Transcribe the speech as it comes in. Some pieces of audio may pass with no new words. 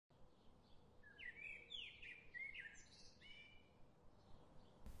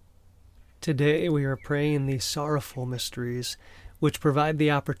Today we are praying the sorrowful mysteries, which provide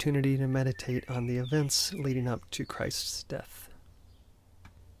the opportunity to meditate on the events leading up to Christ's death.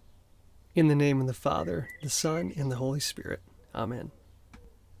 In the name of the Father, the Son, and the Holy Spirit. Amen.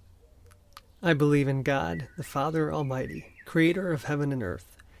 I believe in God, the Father Almighty, creator of heaven and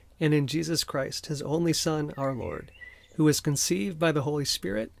earth, and in Jesus Christ, his only Son, our Lord, who was conceived by the Holy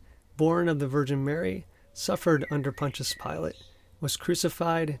Spirit, born of the Virgin Mary, suffered under Pontius Pilate, was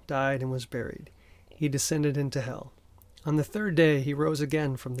crucified, died, and was buried. He descended into hell. On the third day he rose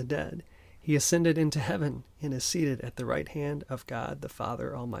again from the dead. He ascended into heaven and is seated at the right hand of God the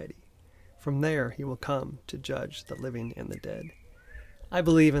Father Almighty. From there he will come to judge the living and the dead. I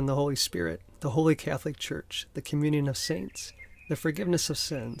believe in the Holy Spirit, the Holy Catholic Church, the communion of saints, the forgiveness of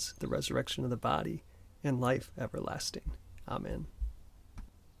sins, the resurrection of the body, and life everlasting. Amen.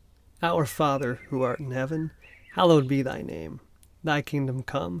 Our Father, who art in heaven, hallowed be thy name. Thy kingdom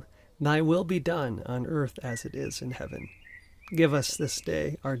come, thy will be done on earth as it is in heaven. Give us this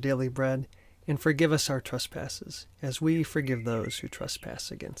day our daily bread, and forgive us our trespasses, as we forgive those who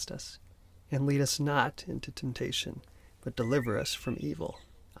trespass against us. And lead us not into temptation, but deliver us from evil.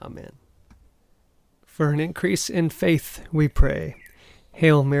 Amen. For an increase in faith, we pray.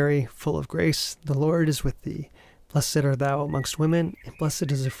 Hail Mary, full of grace, the Lord is with thee. Blessed art thou amongst women, and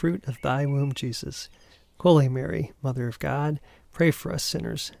blessed is the fruit of thy womb, Jesus. Holy Mary, Mother of God, pray for us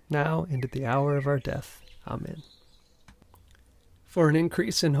sinners, now and at the hour of our death. Amen. For an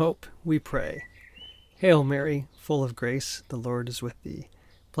increase in hope, we pray. Hail Mary, full of grace, the Lord is with thee.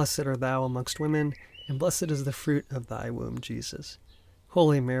 Blessed art thou amongst women, and blessed is the fruit of thy womb, Jesus.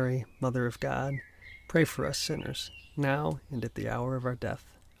 Holy Mary, Mother of God, pray for us sinners, now and at the hour of our death.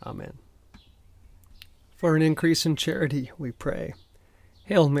 Amen. For an increase in charity, we pray.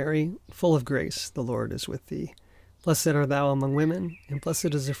 Hail Mary, full of grace, the Lord is with thee. Blessed art thou among women, and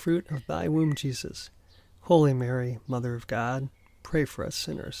blessed is the fruit of thy womb, Jesus. Holy Mary, Mother of God, pray for us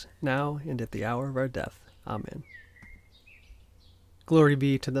sinners, now and at the hour of our death. Amen. Glory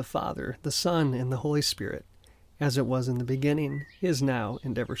be to the Father, the Son, and the Holy Spirit, as it was in the beginning, is now,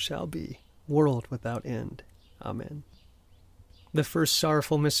 and ever shall be, world without end. Amen. The first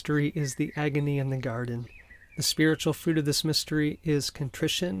sorrowful mystery is the agony in the garden. The spiritual fruit of this mystery is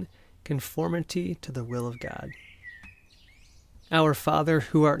contrition, conformity to the will of God. Our Father,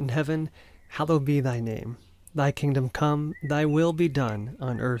 who art in heaven, hallowed be thy name. Thy kingdom come, thy will be done,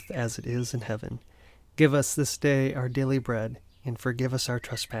 on earth as it is in heaven. Give us this day our daily bread, and forgive us our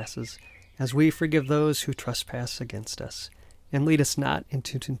trespasses, as we forgive those who trespass against us. And lead us not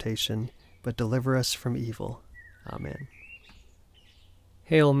into temptation, but deliver us from evil. Amen.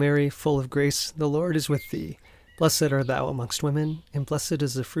 Hail Mary, full of grace, the Lord is with thee. Blessed art thou amongst women, and blessed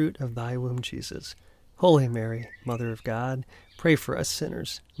is the fruit of thy womb, Jesus. Holy Mary, Mother of God, pray for us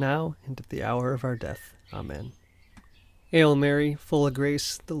sinners, now and at the hour of our death. Amen. Hail Mary, full of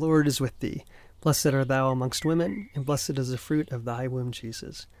grace, the Lord is with thee. Blessed art thou amongst women, and blessed is the fruit of thy womb,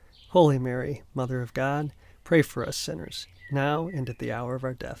 Jesus. Holy Mary, Mother of God, pray for us sinners, now and at the hour of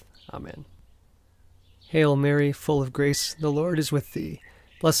our death. Amen. Hail Mary, full of grace, the Lord is with thee.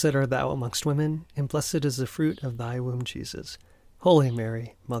 Blessed art thou amongst women, and blessed is the fruit of thy womb, Jesus. Holy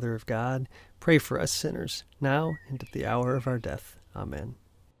Mary, Mother of God, pray for us sinners, now and at the hour of our death. Amen.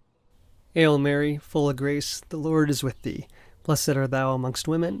 Hail Mary, full of grace, the Lord is with thee. Blessed art thou amongst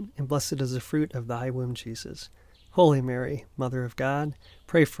women, and blessed is the fruit of thy womb, Jesus. Holy Mary, Mother of God,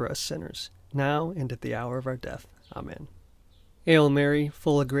 pray for us sinners, now and at the hour of our death. Amen. Hail Mary,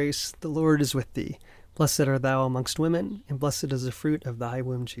 full of grace, the Lord is with thee. Blessed art thou amongst women, and blessed is the fruit of thy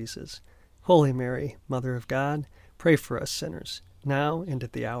womb, Jesus. Holy Mary, Mother of God, pray for us sinners, now and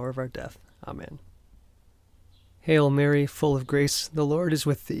at the hour of our death. Amen. Hail Mary, full of grace, the Lord is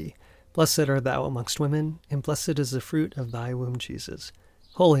with thee. Blessed art thou amongst women, and blessed is the fruit of thy womb, Jesus.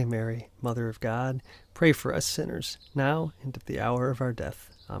 Holy Mary, Mother of God, pray for us sinners, now and at the hour of our death.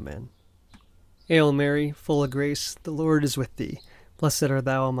 Amen. Hail Mary, full of grace, the Lord is with thee. Blessed art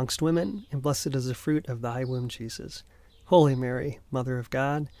thou amongst women, and blessed is the fruit of thy womb, Jesus. Holy Mary, Mother of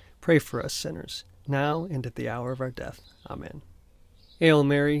God, pray for us sinners, now and at the hour of our death. Amen. Hail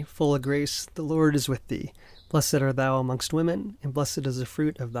Mary, full of grace, the Lord is with thee. Blessed art thou amongst women, and blessed is the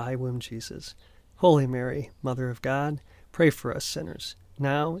fruit of thy womb, Jesus. Holy Mary, Mother of God, pray for us sinners,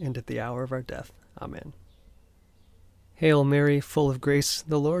 now and at the hour of our death. Amen. Hail Mary, full of grace,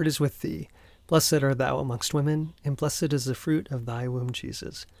 the Lord is with thee. Blessed art thou amongst women, and blessed is the fruit of thy womb,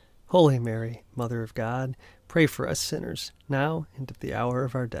 Jesus. Holy Mary, Mother of God, pray for us sinners, now and at the hour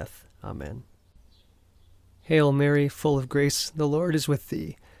of our death. Amen. Hail Mary, full of grace, the Lord is with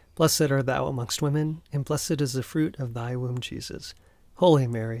thee. Blessed art thou amongst women, and blessed is the fruit of thy womb, Jesus. Holy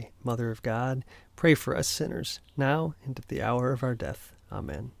Mary, Mother of God, pray for us sinners, now and at the hour of our death.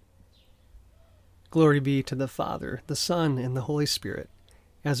 Amen. Glory be to the Father, the Son, and the Holy Spirit,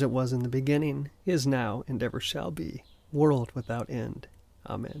 as it was in the beginning, is now, and ever shall be, world without end.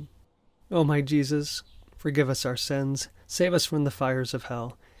 Amen. O my Jesus, forgive us our sins, save us from the fires of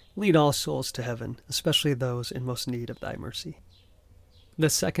hell, lead all souls to heaven, especially those in most need of thy mercy. The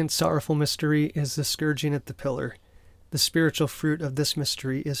second sorrowful mystery is the scourging at the pillar. The spiritual fruit of this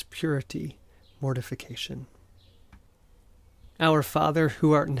mystery is purity, mortification. Our Father,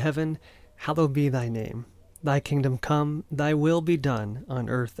 who art in heaven, hallowed be thy name. Thy kingdom come, thy will be done, on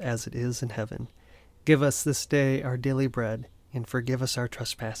earth as it is in heaven. Give us this day our daily bread, and forgive us our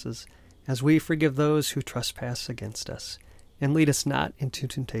trespasses, as we forgive those who trespass against us. And lead us not into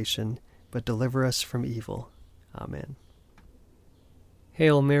temptation, but deliver us from evil. Amen.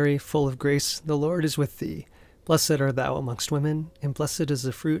 Hail Mary, full of grace, the Lord is with thee. Blessed art thou amongst women, and blessed is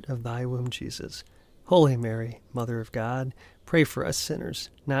the fruit of thy womb, Jesus. Holy Mary, Mother of God, pray for us sinners,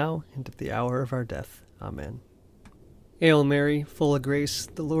 now and at the hour of our death. Amen. Hail Mary, full of grace,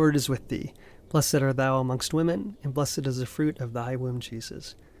 the Lord is with thee. Blessed art thou amongst women, and blessed is the fruit of thy womb,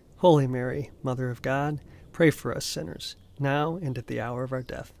 Jesus. Holy Mary, Mother of God, pray for us sinners, now and at the hour of our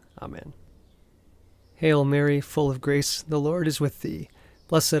death. Amen. Hail Mary, full of grace, the Lord is with thee.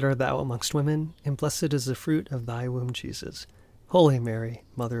 Blessed art thou amongst women, and blessed is the fruit of thy womb, Jesus. Holy Mary,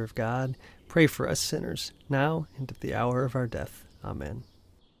 Mother of God, pray for us sinners, now and at the hour of our death. Amen.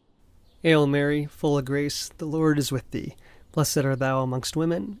 Hail Mary, full of grace, the Lord is with thee. Blessed art thou amongst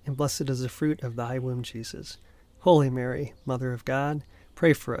women, and blessed is the fruit of thy womb, Jesus. Holy Mary, Mother of God,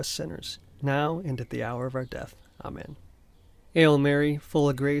 pray for us sinners, now and at the hour of our death. Amen. Hail Mary, full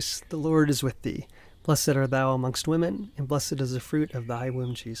of grace, the Lord is with thee. Blessed art thou amongst women, and blessed is the fruit of thy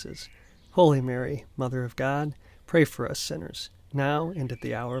womb, Jesus. Holy Mary, Mother of God, pray for us sinners, now and at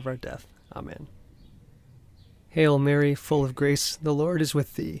the hour of our death. Amen. Hail Mary, full of grace, the Lord is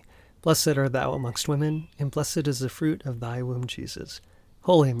with thee. Blessed art thou amongst women, and blessed is the fruit of thy womb, Jesus.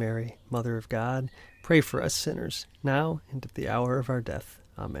 Holy Mary, Mother of God, pray for us sinners, now and at the hour of our death.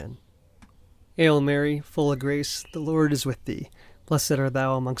 Amen. Hail Mary, full of grace, the Lord is with thee. Blessed art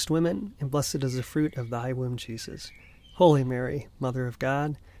thou amongst women, and blessed is the fruit of thy womb, Jesus. Holy Mary, Mother of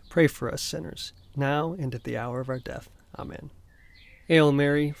God, pray for us sinners, now and at the hour of our death. Amen. Hail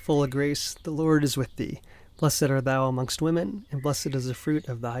Mary, full of grace, the Lord is with thee. Blessed art thou amongst women, and blessed is the fruit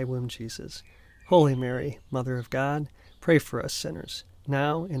of thy womb, Jesus. Holy Mary, Mother of God, pray for us sinners,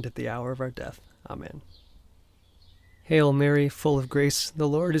 now and at the hour of our death. Amen. Hail Mary, full of grace, the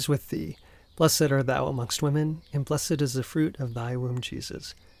Lord is with thee. Blessed art thou amongst women, and blessed is the fruit of thy womb,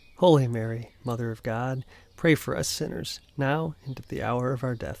 Jesus. Holy Mary, Mother of God, pray for us sinners, now and at the hour of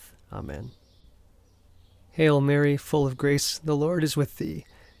our death. Amen. Hail Mary, full of grace, the Lord is with thee.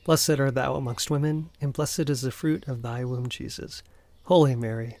 Blessed art thou amongst women, and blessed is the fruit of thy womb, Jesus. Holy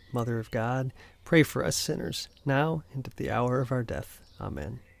Mary, Mother of God, pray for us sinners, now and at the hour of our death.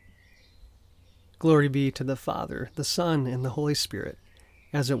 Amen. Glory be to the Father, the Son, and the Holy Spirit,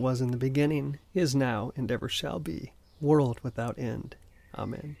 as it was in the beginning, is now, and ever shall be, world without end.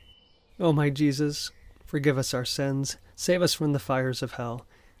 Amen. O my Jesus, forgive us our sins, save us from the fires of hell,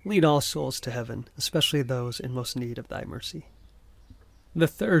 lead all souls to heaven, especially those in most need of thy mercy. The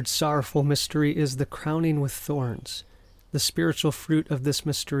third sorrowful mystery is the crowning with thorns. The spiritual fruit of this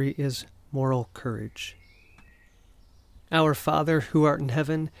mystery is moral courage. Our Father, who art in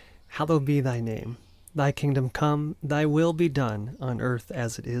heaven, hallowed be thy name. Thy kingdom come, thy will be done, on earth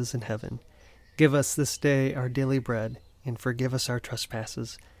as it is in heaven. Give us this day our daily bread, and forgive us our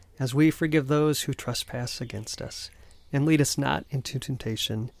trespasses, as we forgive those who trespass against us. And lead us not into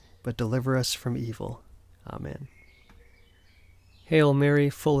temptation, but deliver us from evil. Amen. Hail Mary,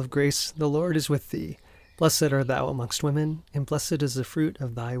 full of grace, the Lord is with thee. Blessed art thou amongst women, and blessed is the fruit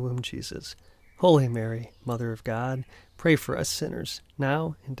of thy womb, Jesus. Holy Mary, Mother of God, pray for us sinners,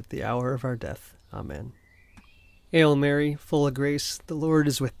 now and at the hour of our death. Amen. Hail Mary, full of grace, the Lord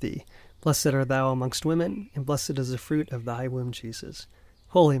is with thee. Blessed art thou amongst women, and blessed is the fruit of thy womb, Jesus.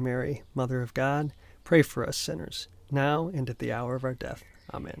 Holy Mary, Mother of God, pray for us sinners, now and at the hour of our death.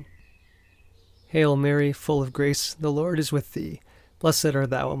 Amen. Hail Mary, full of grace, the Lord is with thee. Blessed art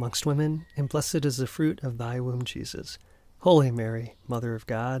thou amongst women, and blessed is the fruit of thy womb, Jesus. Holy Mary, Mother of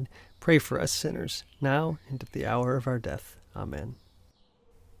God, pray for us sinners, now and at the hour of our death. Amen.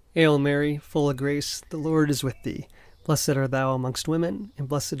 Hail Mary, full of grace, the Lord is with thee. Blessed art thou amongst women, and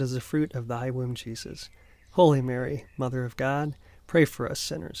blessed is the fruit of thy womb, Jesus. Holy Mary, Mother of God, pray for us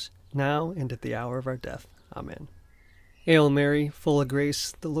sinners, now and at the hour of our death. Amen. Hail Mary, full of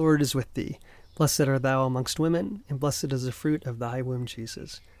grace, the Lord is with thee. Blessed art thou amongst women, and blessed is the fruit of thy womb,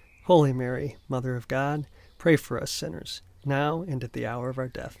 Jesus. Holy Mary, Mother of God, pray for us sinners, now and at the hour of our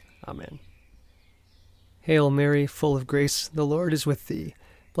death. Amen. Hail Mary, full of grace, the Lord is with thee.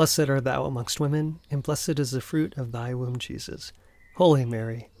 Blessed art thou amongst women, and blessed is the fruit of thy womb, Jesus. Holy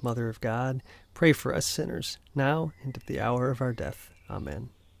Mary, Mother of God, pray for us sinners, now and at the hour of our death. Amen.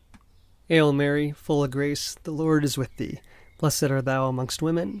 Hail Mary, full of grace, the Lord is with thee. Blessed art thou amongst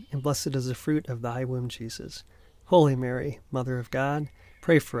women, and blessed is the fruit of thy womb, Jesus. Holy Mary, Mother of God,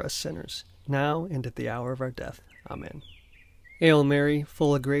 pray for us sinners, now and at the hour of our death. Amen. Hail Mary,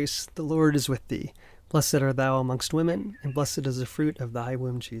 full of grace, the Lord is with thee. Blessed art thou amongst women, and blessed is the fruit of thy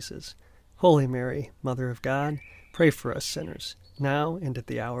womb, Jesus. Holy Mary, Mother of God, pray for us sinners, now and at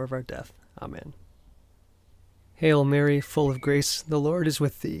the hour of our death. Amen. Hail Mary, full of grace, the Lord is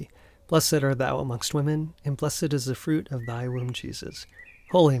with thee. Blessed art thou amongst women, and blessed is the fruit of thy womb, Jesus.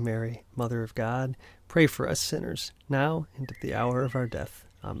 Holy Mary, Mother of God, pray for us sinners, now and at the hour of our death.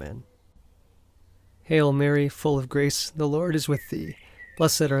 Amen. Hail Mary, full of grace, the Lord is with thee.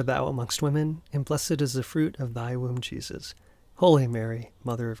 Blessed art thou amongst women, and blessed is the fruit of thy womb, Jesus. Holy Mary,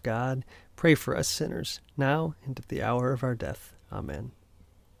 Mother of God, pray for us sinners, now and at the hour of our death. Amen.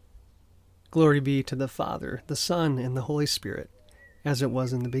 Glory be to the Father, the Son, and the Holy Spirit, as it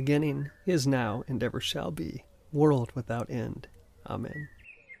was in the beginning, is now, and ever shall be, world without end. Amen.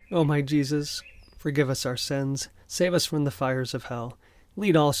 O my Jesus, forgive us our sins, save us from the fires of hell,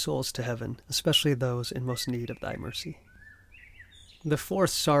 lead all souls to heaven, especially those in most need of thy mercy. The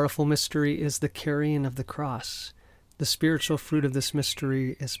fourth sorrowful mystery is the carrying of the cross. The spiritual fruit of this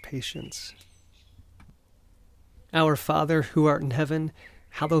mystery is patience. Our Father, who art in heaven,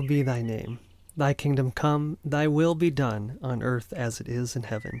 hallowed be thy name. Thy kingdom come, thy will be done, on earth as it is in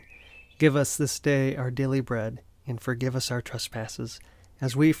heaven. Give us this day our daily bread, and forgive us our trespasses,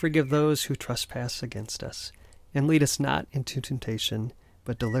 as we forgive those who trespass against us. And lead us not into temptation,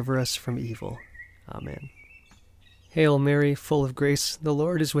 but deliver us from evil. Amen. Hail Mary, full of grace, the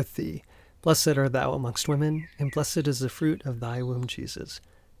Lord is with thee. Blessed art thou amongst women, and blessed is the fruit of thy womb, Jesus.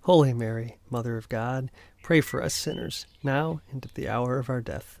 Holy Mary, Mother of God, pray for us sinners, now and at the hour of our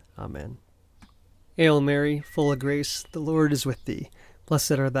death. Amen. Hail Mary, full of grace, the Lord is with thee.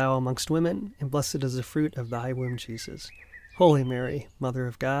 Blessed art thou amongst women, and blessed is the fruit of thy womb, Jesus. Holy Mary, Mother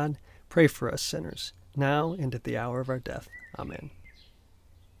of God, pray for us sinners, now and at the hour of our death. Amen.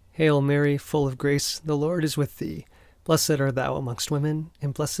 Hail Mary, full of grace, the Lord is with thee. Blessed art thou amongst women,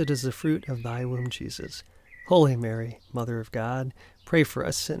 and blessed is the fruit of thy womb, Jesus. Holy Mary, Mother of God, pray for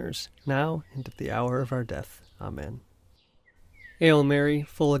us sinners, now and at the hour of our death. Amen. Hail Mary,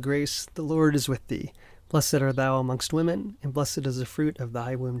 full of grace, the Lord is with thee. Blessed art thou amongst women, and blessed is the fruit of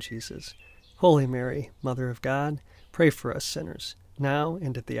thy womb, Jesus. Holy Mary, Mother of God, pray for us sinners, now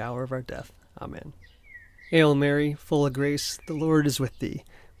and at the hour of our death. Amen. Hail Mary, full of grace, the Lord is with thee.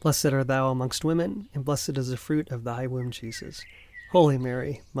 Blessed art thou amongst women, and blessed is the fruit of thy womb, Jesus. Holy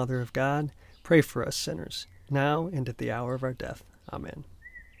Mary, Mother of God, pray for us sinners, now and at the hour of our death. Amen.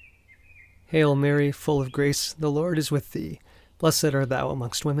 Hail Mary, full of grace, the Lord is with thee. Blessed art thou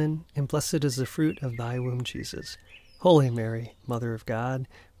amongst women, and blessed is the fruit of thy womb, Jesus. Holy Mary, Mother of God,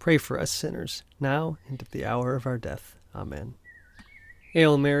 pray for us sinners, now and at the hour of our death. Amen.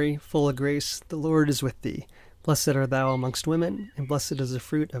 Hail Mary, full of grace, the Lord is with thee. Blessed art thou amongst women, and blessed is the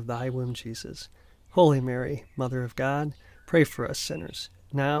fruit of thy womb, Jesus. Holy Mary, Mother of God, pray for us sinners,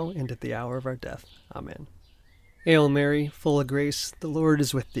 now and at the hour of our death. Amen. Hail Mary, full of grace, the Lord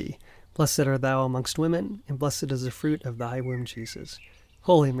is with thee. Blessed art thou amongst women, and blessed is the fruit of thy womb, Jesus.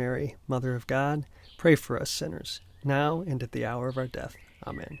 Holy Mary, Mother of God, pray for us sinners, now and at the hour of our death.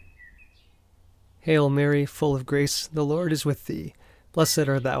 Amen. Hail Mary, full of grace, the Lord is with thee. Blessed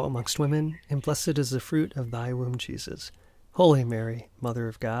art thou amongst women, and blessed is the fruit of thy womb, Jesus. Holy Mary, Mother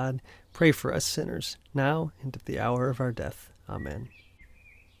of God, pray for us sinners, now and at the hour of our death. Amen.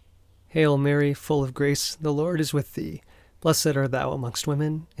 Hail Mary, full of grace, the Lord is with thee. Blessed art thou amongst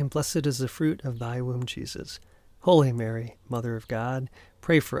women, and blessed is the fruit of thy womb, Jesus. Holy Mary, Mother of God,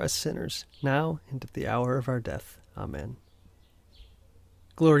 pray for us sinners, now and at the hour of our death. Amen.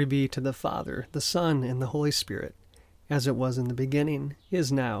 Glory be to the Father, the Son, and the Holy Spirit, as it was in the beginning,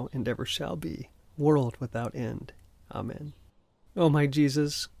 is now, and ever shall be, world without end. Amen. O my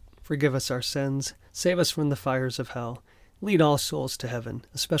Jesus, forgive us our sins, save us from the fires of hell, lead all souls to heaven,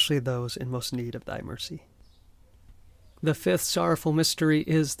 especially those in most need of thy mercy. The fifth sorrowful mystery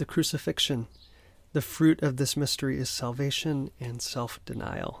is the crucifixion. The fruit of this mystery is salvation and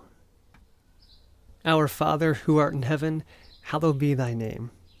self-denial. Our Father, who art in heaven, hallowed be thy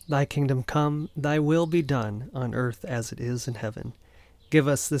name. Thy kingdom come, thy will be done, on earth as it is in heaven. Give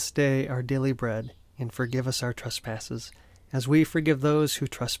us this day our daily bread, and forgive us our trespasses, as we forgive those who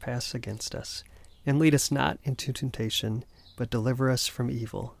trespass against us. And lead us not into temptation, but deliver us from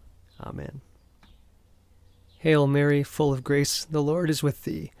evil. Amen. Hail Mary, full of grace, the Lord is with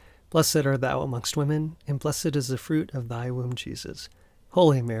thee. Blessed art thou amongst women, and blessed is the fruit of thy womb, Jesus.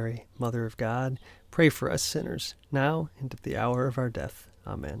 Holy Mary, Mother of God, pray for us sinners, now and at the hour of our death.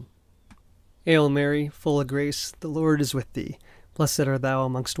 Amen. Hail Mary, full of grace, the Lord is with thee. Blessed art thou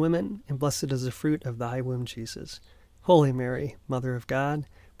amongst women, and blessed is the fruit of thy womb, Jesus. Holy Mary, Mother of God,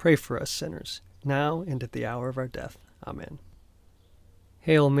 pray for us sinners, now and at the hour of our death. Amen.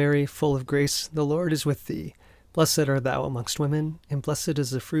 Hail Mary, full of grace, the Lord is with thee. Blessed art thou amongst women, and blessed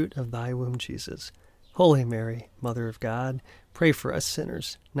is the fruit of thy womb, Jesus. Holy Mary, Mother of God, pray for us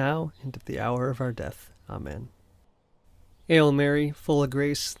sinners, now and at the hour of our death. Amen. Hail Mary, full of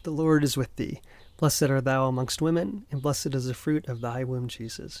grace, the Lord is with thee. Blessed art thou amongst women, and blessed is the fruit of thy womb,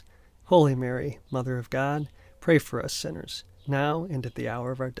 Jesus. Holy Mary, Mother of God, pray for us sinners, now and at the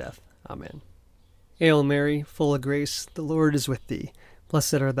hour of our death. Amen. Hail Mary, full of grace, the Lord is with thee.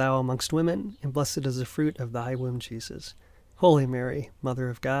 Blessed art thou amongst women, and blessed is the fruit of thy womb, Jesus. Holy Mary, Mother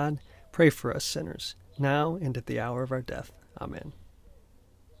of God, pray for us sinners, now and at the hour of our death. Amen.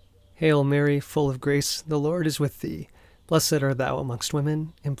 Hail Mary, full of grace, the Lord is with thee. Blessed art thou amongst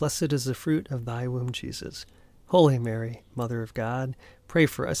women, and blessed is the fruit of thy womb, Jesus. Holy Mary, Mother of God, pray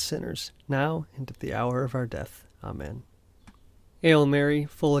for us sinners, now and at the hour of our death. Amen. Hail Mary,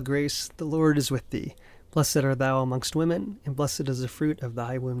 full of grace, the Lord is with thee. Blessed art thou amongst women, and blessed is the fruit of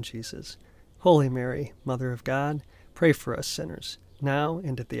thy womb, Jesus. Holy Mary, Mother of God, pray for us sinners, now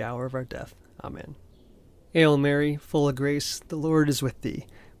and at the hour of our death. Amen. Hail Mary, full of grace, the Lord is with thee.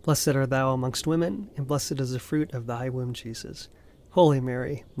 Blessed art thou amongst women, and blessed is the fruit of thy womb, Jesus. Holy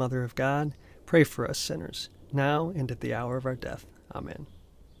Mary, Mother of God, pray for us sinners, now and at the hour of our death. Amen.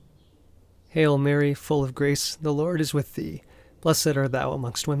 Hail Mary, full of grace, the Lord is with thee. Blessed art thou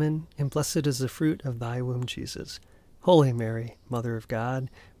amongst women, and blessed is the fruit of thy womb, Jesus. Holy Mary, Mother of God,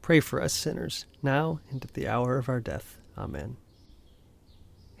 pray for us sinners, now and at the hour of our death. Amen.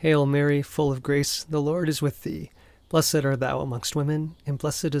 Hail Mary, full of grace, the Lord is with thee. Blessed art thou amongst women, and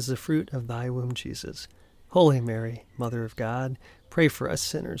blessed is the fruit of thy womb, Jesus. Holy Mary, Mother of God, pray for us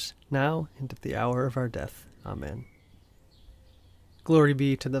sinners, now and at the hour of our death. Amen. Glory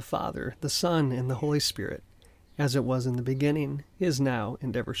be to the Father, the Son, and the Holy Spirit, as it was in the beginning, is now,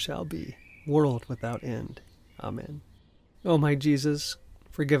 and ever shall be, world without end. Amen. O my Jesus,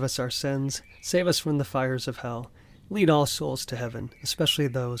 forgive us our sins, save us from the fires of hell, lead all souls to heaven, especially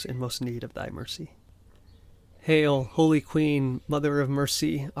those in most need of thy mercy. Hail, Holy Queen, Mother of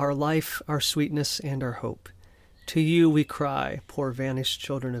Mercy, our life, our sweetness, and our hope. To you we cry, poor vanished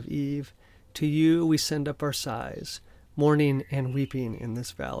children of Eve. To you we send up our sighs, mourning and weeping in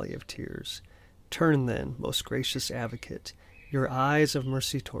this valley of tears. Turn then, most gracious Advocate, your eyes of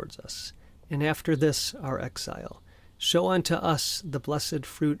mercy towards us, and after this our exile, show unto us the blessed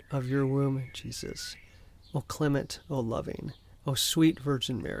fruit of your womb, Jesus. O clement, O loving, O sweet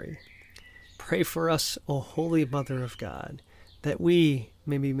Virgin Mary, pray for us, O Holy Mother of God, that we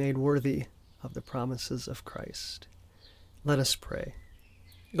may be made worthy of the promises of Christ. Let us pray.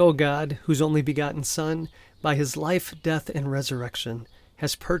 O God, whose only begotten Son, by his life, death, and resurrection,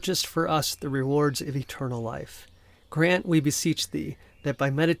 has purchased for us the rewards of eternal life, grant, we beseech thee, that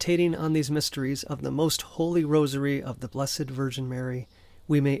by meditating on these mysteries of the most holy Rosary of the Blessed Virgin Mary,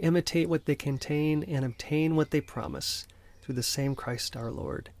 we may imitate what they contain and obtain what they promise, through the same Christ our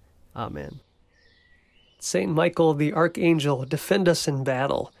Lord. Amen. Saint Michael the Archangel, defend us in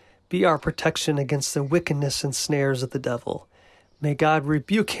battle. Be our protection against the wickedness and snares of the devil. May God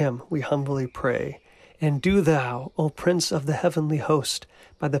rebuke him, we humbly pray. And do thou, O Prince of the heavenly host,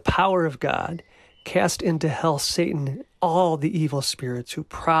 by the power of God, cast into hell Satan and all the evil spirits who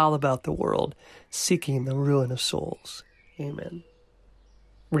prowl about the world, seeking the ruin of souls. Amen.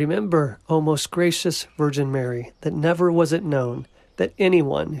 Remember, O most gracious Virgin Mary, that never was it known that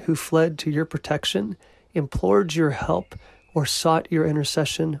anyone who fled to your protection, implored your help, or sought your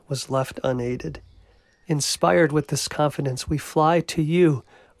intercession was left unaided. Inspired with this confidence, we fly to you,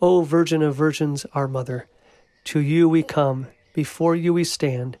 O Virgin of Virgins, our Mother. To you we come, before you we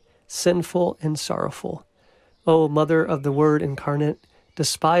stand, sinful and sorrowful. O Mother of the Word incarnate,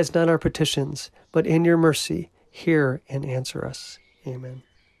 despise not our petitions, but in your mercy hear and answer us. Amen.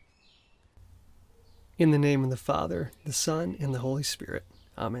 In the name of the Father, the Son, and the Holy Spirit.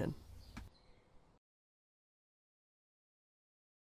 Amen.